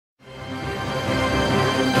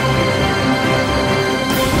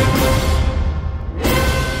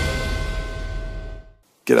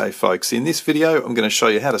G'day folks, in this video I'm going to show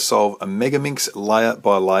you how to solve a Megaminx layer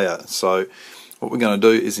by layer. So what we're going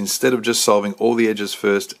to do is, instead of just solving all the edges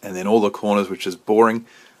first and then all the corners, which is boring,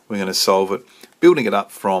 we're going to solve it building it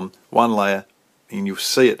up from one layer, and you'll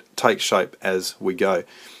see it take shape as we go.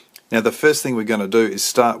 Now the first thing we're going to do is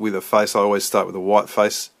start with a face. I always start with a white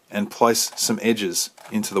face and place some edges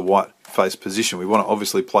into the white face position. We want to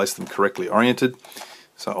obviously place them correctly oriented,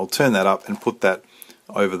 so I'll turn that up and put that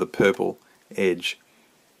over the purple edge.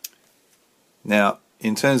 Now,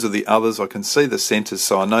 in terms of the others, I can see the centers,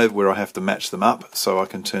 so I know where I have to match them up, so I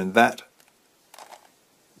can turn that,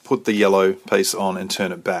 put the yellow piece on and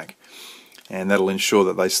turn it back, and that'll ensure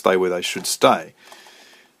that they stay where they should stay.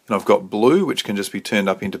 And I've got blue, which can just be turned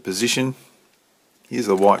up into position. Here's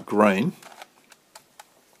the white green.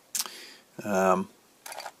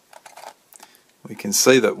 We can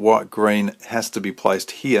see that white green has to be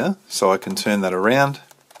placed here, so I can turn that around,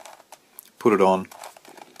 put it on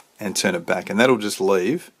and turn it back, and that'll just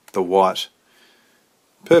leave the white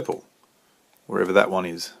purple wherever that one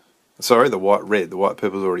is. Sorry, the white red. The white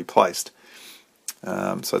purple is already placed.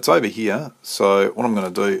 So it's over here. So what I'm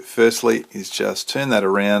going to do firstly is just turn that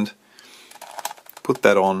around, put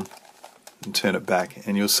that on and turn it back,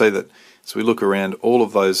 and you'll see that as we look around, all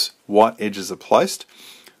of those white edges are placed.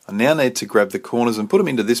 I now need to grab the corners and put them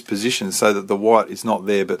into this position so that the white is not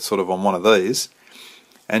there but sort of on one of these,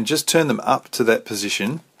 and just turn them up to that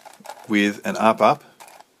position with an up, up,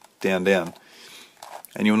 down, down.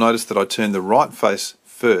 And you'll notice that I turned the right face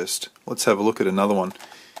first. Let's have a look at another one.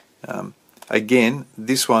 Again,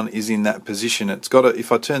 this one is in that position. It's got to,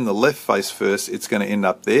 if I turn the left face first, it's going to end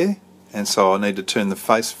up there, and so I need to turn the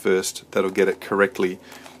face first. That'll get it correctly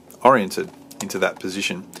oriented into that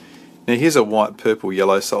position. Now here's a white, purple,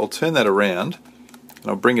 yellow, so I'll turn that around and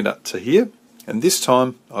I'll bring it up to here, and this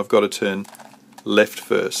time I've got to turn left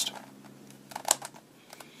first.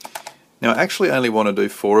 Now I actually only want to do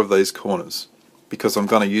 4 of these corners because I'm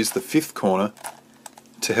going to use the 5th corner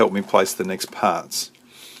to help me place the next parts.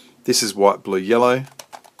 This is white, blue, yellow.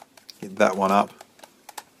 Get that one up,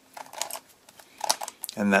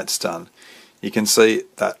 and that's done. You can see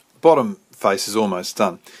that bottom face is almost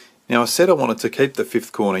done. Now I said I wanted to keep the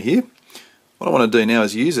 5th corner here. What I want to do now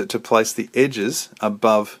is use it to place the edges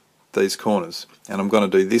above these corners, and I'm going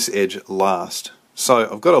to do this edge last. So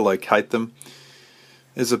I've got to locate them.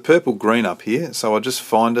 There's a purple green up here, so I just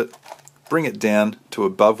find it, bring it down to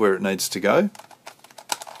above where it needs to go,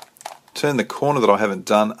 turn the corner that I haven't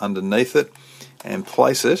done underneath it, and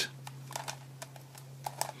place it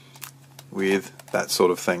with that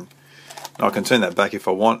sort of thing. Now I can turn that back if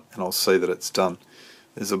I want, and I'll see that it's done.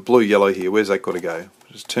 There's a blue yellow here. Where's that got to go?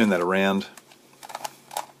 Just turn that around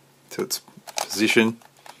to its position.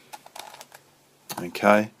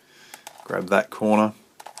 Okay, grab that corner,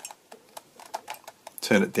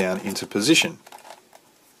 turn it down into position.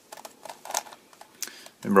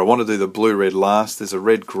 Remember, I want to do the blue red last. There's a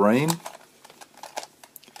red green,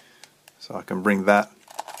 so I can bring that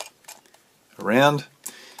around.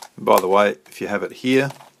 And by the way, if you have it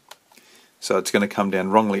here, so it's going to come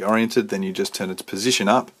down wrongly oriented, then you just turn its position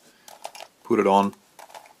up, put it on,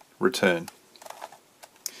 return.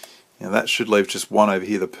 Now that should leave just one over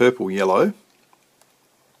here, the purple yellow,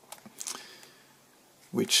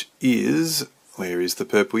 which is, where is the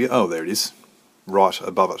purple yellow? Oh, there it is, right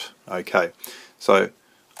above it. Okay, so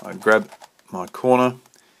I grab my corner,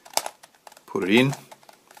 put it in,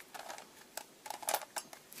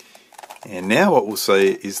 and now what we'll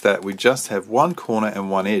see is that we just have one corner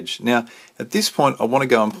and one edge. Now at this point I want to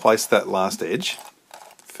go and place that last edge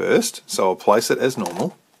first, so I'll place it as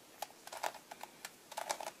normal,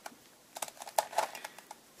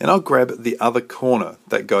 and I'll grab the other corner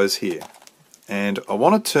that goes here, and I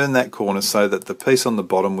want to turn that corner so that the piece on the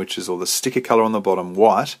bottom, which is, or the sticker colour on the bottom,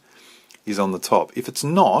 white, is on the top. If it's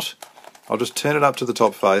not, I'll just turn it up to the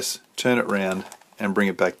top face, turn it round and bring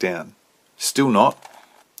it back down. Still not,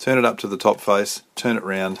 turn it up to the top face, turn it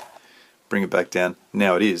round, bring it back down.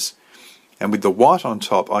 Now it is. And with the white on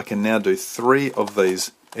top, I can now do 3 of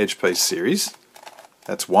these edge piece series.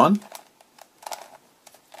 That's 1.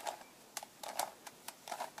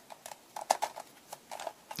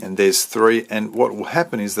 And there's 3, and what will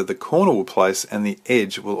happen is that the corner will place and the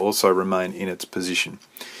edge will also remain in its position.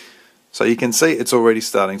 So you can see it's already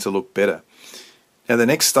starting to look better. Now the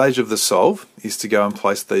next stage of the solve is to go and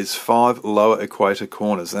place these 5 lower equator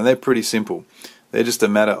corners, and they're pretty simple. They're just a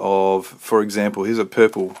matter of, for example, here's a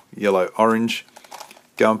purple, yellow, orange.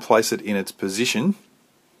 Go and place it in its position.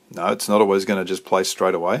 No, it's not always going to just place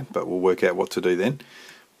straight away, but we'll work out what to do then.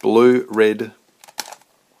 Blue, red,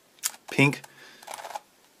 pink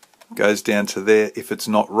goes down to there. If it's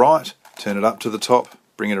not right, turn it up to the top,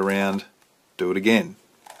 bring it around, do it again.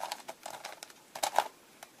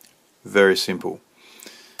 Very simple.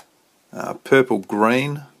 Purple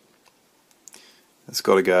green, it's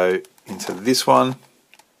got to go into this one,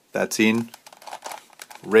 that's in.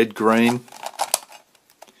 Red green,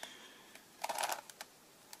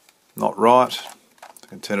 not right, so I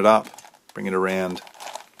can turn it up, bring it around,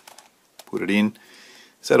 put it in.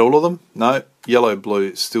 Is that all of them? No, yellow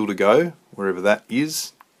blue still to go, wherever that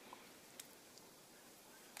is.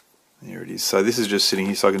 There it is. So this is just sitting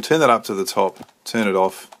here, so I can turn that up to the top, turn it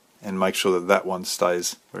off, and make sure that that one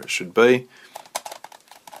stays where it should be.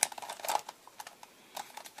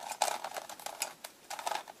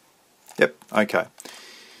 Yep, okay.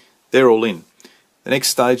 They're all in. The next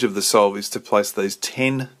stage of the solve is to place these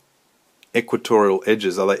 10 equatorial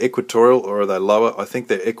edges. Are they equatorial or are they lower? I think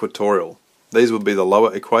they're equatorial. These would be the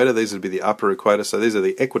lower equator, these would be the upper equator, so these are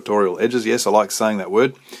the equatorial edges. Yes, I like saying that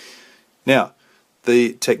word. Now,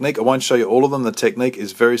 the technique, I won't show you all of them, the technique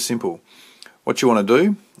is very simple. What you want to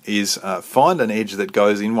do is find an edge that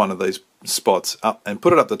goes in one of these spots up and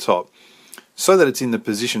put it up the top so that it's in the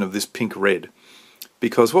position of this pink red.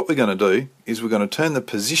 Because what we're going to do is we're going to turn the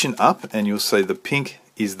position up, and you'll see the pink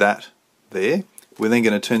is that there. We're then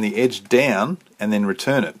going to turn the edge down and then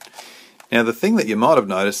return it. Now the thing that you might have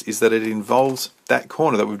noticed is that it involves that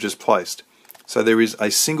corner that we've just placed. So there is a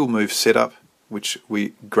single move setup, which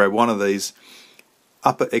we grab one of these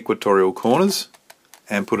upper equatorial corners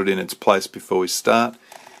and put it in its place before we start.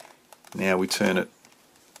 Now we turn it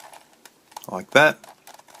like that,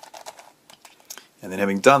 and then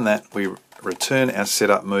having done that we return our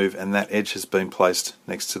setup move, and that edge has been placed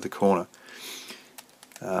next to the corner.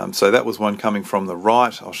 So that was one coming from the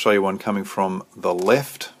right. I'll show you one coming from the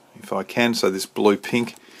left if I can, so this blue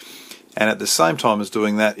pink. And at the same time as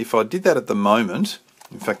doing that, if I did that at the moment,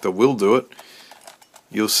 in fact I will do it,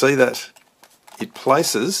 you'll see that it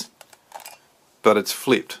places but it's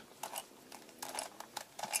flipped.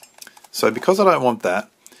 So because I don't want that,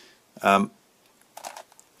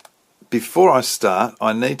 before I start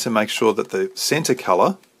I need to make sure that the center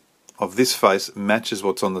color of this face matches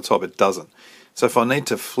what's on the top. It doesn't. So if I need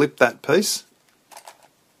to flip that piece,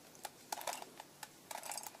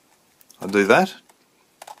 I'll do that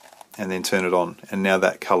and then turn it on, and now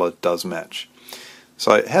that color does match.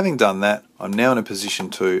 So having done that, I'm now in a position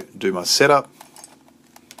to do my setup,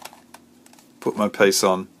 put my piece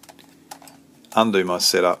on, undo my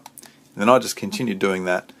setup, and then I just continue doing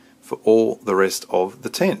that for all the rest of the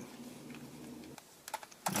 10.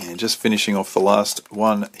 And just finishing off the last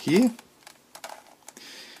one here.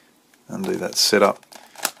 Undo that setup.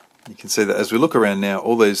 You can see that as we look around now,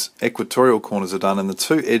 all these equatorial corners are done, and the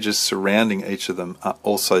two edges surrounding each of them are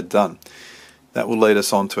also done. That will lead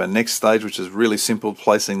us on to our next stage, which is really simple,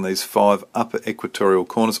 placing these 5 upper equatorial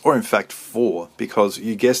corners, or in fact 4, because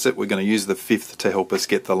you guessed it, we're going to use the 5th to help us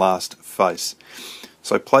get the last face.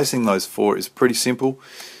 So placing those 4 is pretty simple.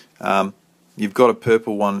 You've got a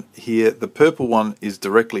purple one here. The purple one is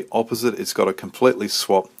directly opposite. It's got to completely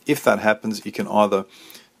swap. If that happens, you can either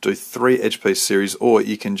do 3 edge piece series, or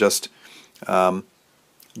you can just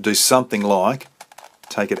do something like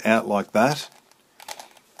take it out like that,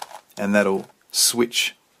 and that'll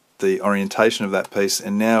switch the orientation of that piece.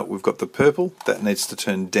 And now we've got the purple that needs to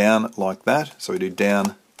turn down like that, so we do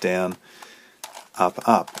down, down, up,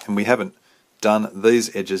 up, and we haven't done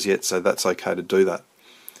these edges yet, so that's okay to do that.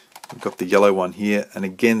 We've got the yellow one here, and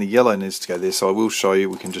again the yellow needs to go there, so I will show you.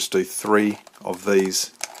 We can just do 3 of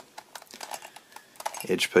these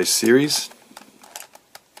edge piece series,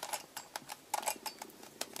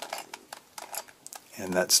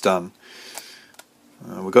 and that's done.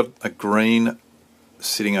 We've got a green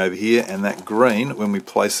sitting over here, and that green, when we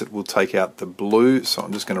place it, will take out the blue, so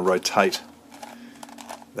I'm just going to rotate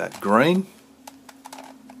that green,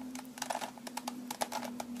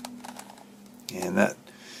 and that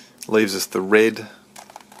leaves us the red.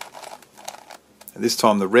 And this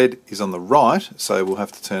time the red is on the right, so we'll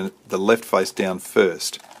have to turn the left face down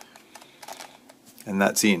first, and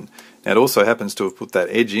that's in. Now it also happens to have put that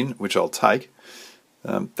edge in, which I'll take.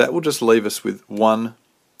 That will just leave us with one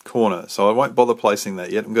corner, so I won't bother placing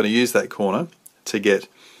that yet. I'm going to use that corner to get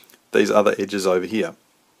these other edges over here.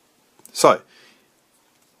 So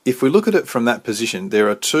if we look at it from that position, there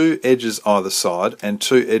are 2 edges either side and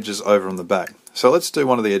 2 edges over on the back. So let's do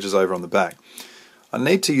one of the edges over on the back. I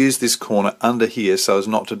need to use this corner under here so as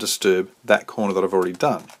not to disturb that corner that I've already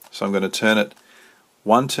done. So I'm going to turn it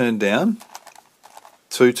 1 turn down,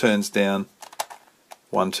 2 turns down,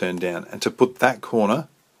 1 turn down, and to put that corner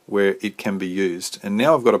where it can be used. And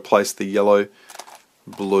now I've got to place the yellow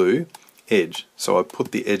blue edge. So I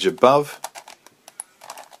put the edge above,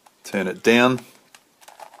 turn it down,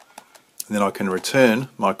 And then I can return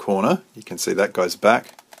my corner. You can see that goes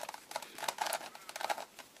back.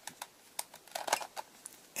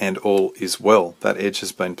 And all is well. That edge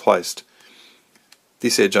has been placed.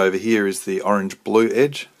 This edge over here is the orange-blue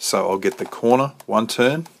edge, so I'll get the corner, 1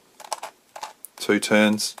 turn, 2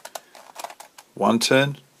 turns, 1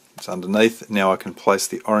 turn. It's underneath. Now I can place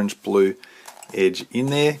the orange-blue edge in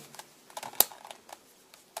there.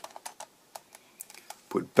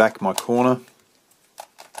 Put back my corner.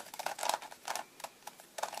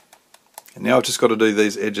 And now I've just got to do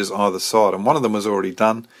these edges either side, and one of them was already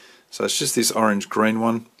done, so it's just this orange-green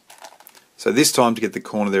one. So this time to get the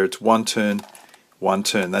corner there, it's 1 turn, 1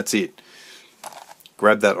 turn, that's it.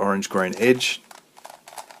 Grab that orange-green edge,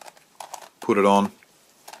 put it on,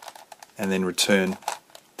 and then return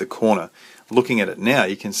the corner. Looking at it now,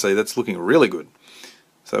 you can see that's looking really good.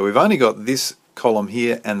 So we've only got this column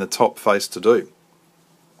here and the top face to do.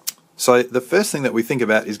 So the first thing that we think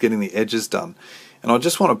about is getting the edges done. And I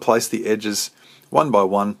just want to place the edges one by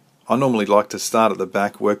one. I normally like to start at the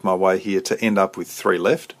back, work my way here to end up with 3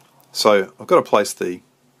 left. So I've got to place the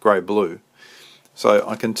grey-blue. So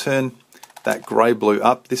I can turn that grey-blue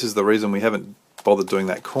up. This is the reason we haven't bothered doing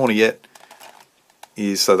that corner yet,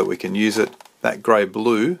 is so that we can use it. That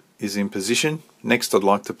grey-blue is in position. Next I'd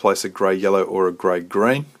like to place a grey-yellow or a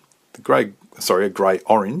grey-green. A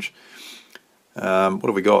grey-orange. What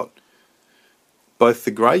have we got? Both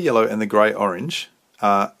the grey-yellow and the grey-orange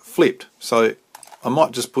are flipped. So I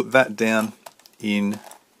might just put that down in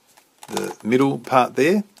the middle part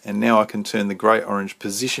there, and now I can turn the grey-orange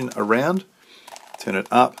position around, turn it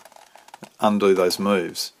up, undo those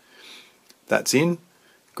moves. That's in.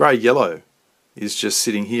 Grey-yellow is just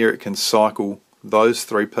sitting here. It can cycle those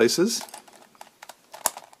 3 pieces.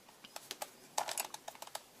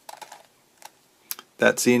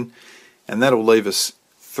 That's in, and that'll leave us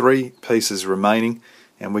 3 pieces remaining,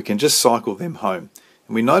 and we can just cycle them home.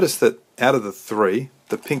 And we notice that out of the 3,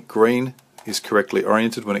 the pink-green is correctly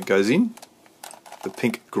oriented when it goes in, the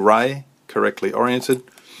pink-grey correctly oriented,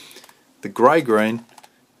 the grey-green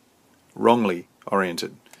wrongly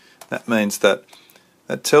oriented. That means that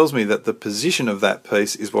tells me that the position of that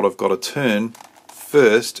piece is what I've got to turn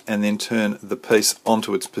first, and then turn the piece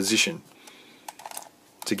onto its position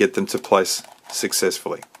to get them to place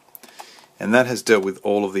successfully. And that has dealt with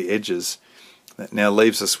all of the edges. That now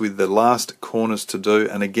leaves us with the last corners to do,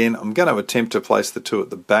 and again I'm going to attempt to place the 2 at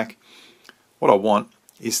the back. What I want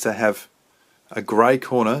is to have a grey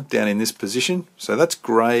corner down in this position, so that's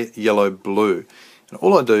grey, yellow, blue. And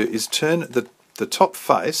all I do is turn the top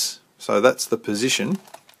face, so that's the position,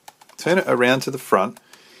 turn it around to the front,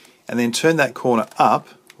 and then turn that corner up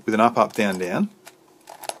with an up, up, down, down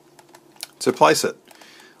to place it.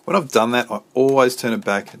 When I've done that, I always turn it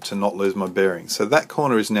back to not lose my bearings. So that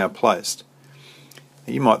corner is now placed.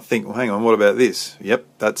 You might think, well, hang on, what about this? Yep,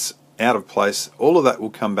 that's out of place. All of that will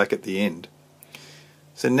come back at the end.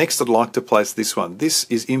 So next I'd like to place this one. This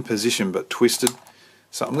is in position but twisted.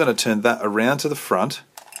 So I'm going to turn that around to the front,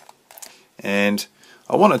 and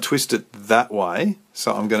I want to twist it that way.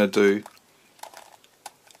 So I'm going to do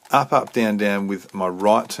up, up, down, down with my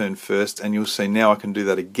right turn first, and you'll see now I can do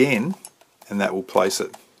that again, and that will place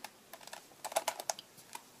it.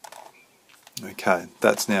 Okay,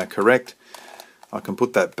 that's now correct. I can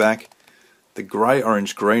put that back. The grey,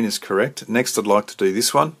 orange, green is correct. Next I'd like to do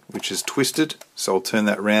this one, which is twisted. So I'll turn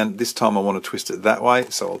that round. This time I want to twist it that way,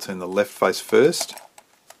 so I'll turn the left face first.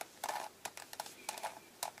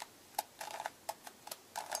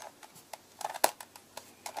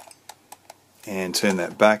 And turn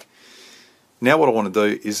that back. Now what I want to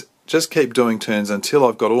do is just keep doing turns until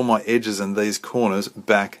I've got all my edges and these corners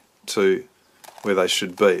back to where they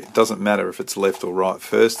should be. It doesn't matter if it's left or right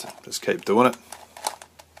first, just keep doing it.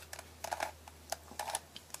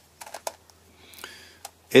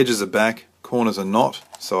 Edges are back, corners are not,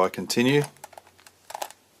 so I continue.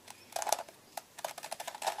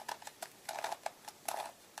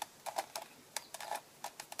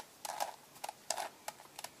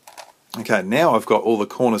 Okay, now I've got all the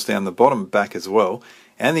corners down the bottom back as well,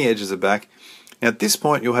 and the edges are back. Now at this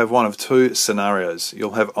point you'll have one of 2 scenarios.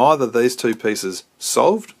 You'll have either these 2 pieces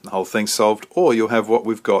solved, the whole thing solved, or you'll have what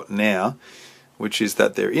we've got now, which is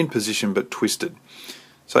that they're in position but twisted.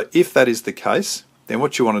 So if that is the case, then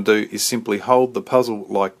what you want to do is simply hold the puzzle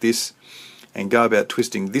like this and go about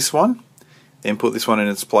twisting this one, then put this one in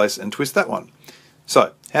its place and twist that one.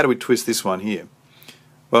 So how do we twist this one here?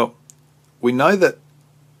 Well, we know that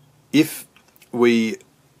if we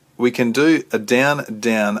can do a down,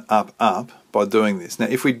 down, up, up by doing this. Now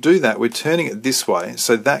if we do that, we're turning it this way,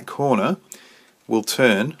 so that corner will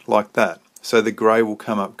turn like that. So the grey will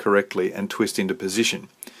come up correctly and twist into position.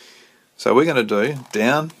 So we're going to do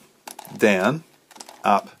down, down,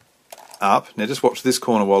 up, up. Now just watch this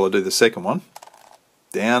corner while I do the second one.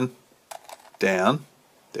 Down, down,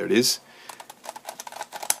 there it is,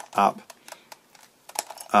 up,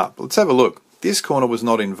 up. Let's have a look. This corner was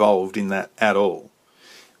not involved in that at all.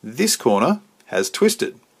 This corner has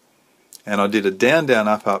twisted, and I did a down, down,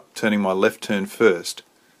 up, up, turning my left turn first,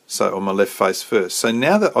 so on my left face first. So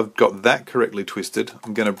now that I've got that correctly twisted,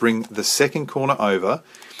 I'm going to bring the second corner over,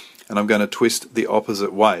 and I'm going to twist the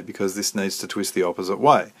opposite way, because this needs to twist the opposite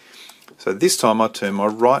way. So this time I turn my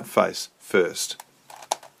right face first.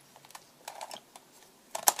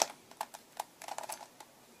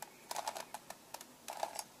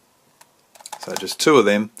 So just two of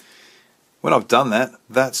them. When I've done that,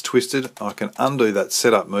 that's twisted, I can undo that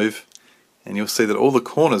setup move, and you'll see that all the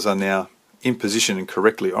corners are now in position and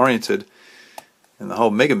correctly oriented, and the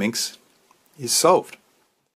whole Megaminx is solved.